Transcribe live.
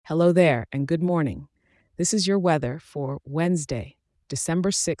Hello there, and good morning. This is your weather for Wednesday, December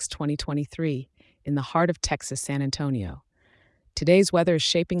 6, 2023, in the heart of Texas, San Antonio. Today's weather is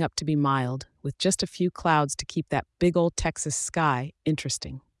shaping up to be mild, with just a few clouds to keep that big old Texas sky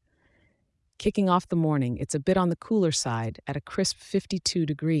interesting. Kicking off the morning, it's a bit on the cooler side at a crisp 52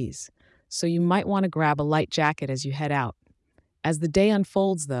 degrees, so you might want to grab a light jacket as you head out. As the day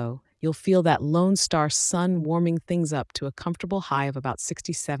unfolds, though, you'll feel that Lone Star sun warming things up to a comfortable high of about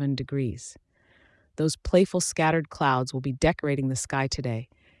 67 degrees. Those playful scattered clouds will be decorating the sky today,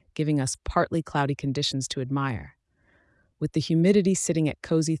 giving us partly cloudy conditions to admire. With the humidity sitting at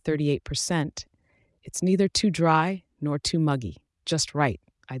cozy 38%, it's neither too dry nor too muggy, just right,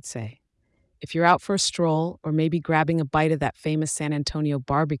 I'd say. If you're out for a stroll or maybe grabbing a bite of that famous San Antonio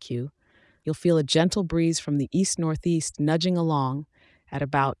barbecue, you'll feel a gentle breeze from the east-northeast nudging along at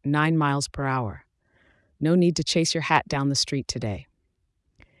about 9 miles per hour. No need to chase your hat down the street today.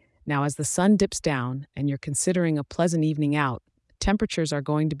 Now, as the sun dips down and you're considering a pleasant evening out, temperatures are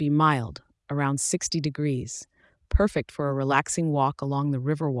going to be mild, around 60 degrees. Perfect for a relaxing walk along the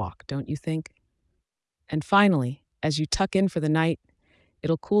Riverwalk, don't you think? And finally, as you tuck in for the night,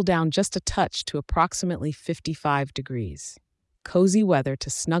 it'll cool down just a touch to approximately 55 degrees. Cozy weather to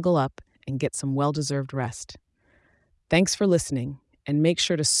snuggle up and get some well-deserved rest. Thanks for listening, and make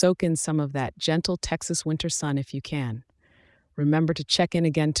sure to soak in some of that gentle Texas winter sun if you can. Remember to check in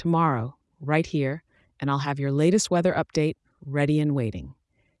again tomorrow, right here, and I'll have your latest weather update ready and waiting.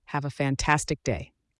 Have a fantastic day.